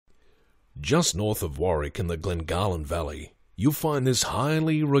Just north of Warwick in the Glengarlan Valley, you'll find this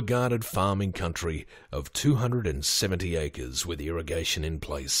highly regarded farming country of 270 acres with irrigation in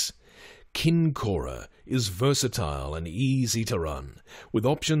place. Kincora is versatile and easy to run, with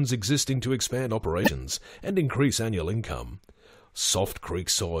options existing to expand operations and increase annual income. Soft creek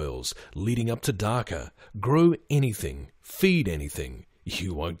soils leading up to darker, grow anything, feed anything.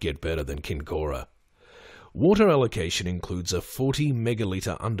 You won't get better than Kincora. Water allocation includes a 40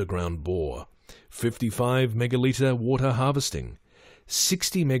 megalitre underground bore, 55 megalitre water harvesting,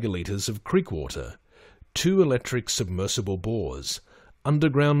 60 megalitres of creek water, 2 electric submersible bores,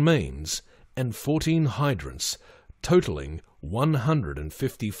 underground mains, and 14 hydrants, totaling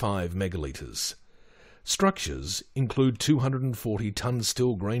 155 megalitres. Structures include 240-ton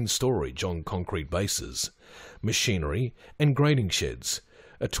steel grain storage on concrete bases, machinery and grading sheds,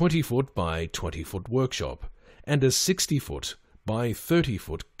 a 20-foot by 20-foot workshop, and a 60-foot by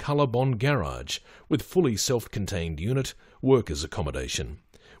 30-foot colour bond garage with fully self-contained unit workers' accommodation,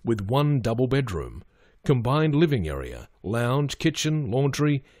 with 1 double bedroom, combined living area, lounge, kitchen,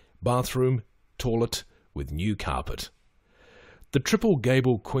 laundry, bathroom, toilet with new carpet. The triple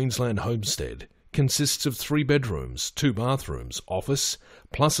gable Queensland homestead consists of 3 bedrooms, 2 bathrooms, office,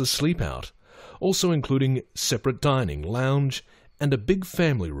 plus a sleep out, also including separate dining, lounge, and a big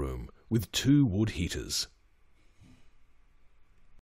family room with 2 wood heaters.